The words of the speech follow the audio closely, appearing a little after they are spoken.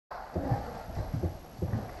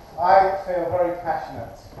I feel very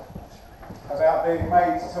passionate about being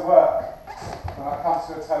made to work when I come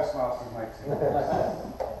to a Toastmasters meeting.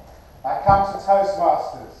 I come to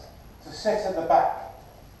Toastmasters to sit at the back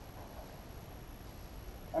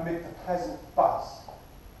amid the pleasant buzz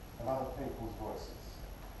of other people's voices.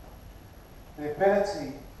 The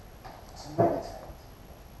ability to meditate,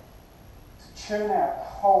 to tune out the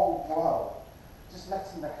whole world, just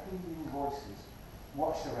letting the healing voices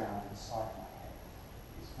wash around inside my head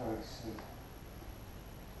is very soothing.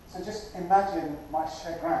 So just imagine my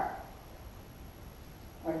chagrin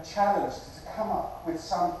when challenged to come up with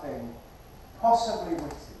something possibly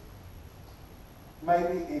witty,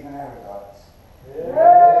 maybe even erudite.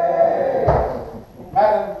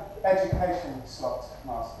 Madam Education Slot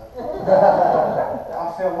Master,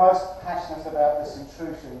 I feel most passionate about this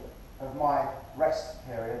intrusion of my rest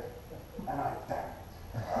period, and I damn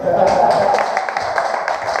it.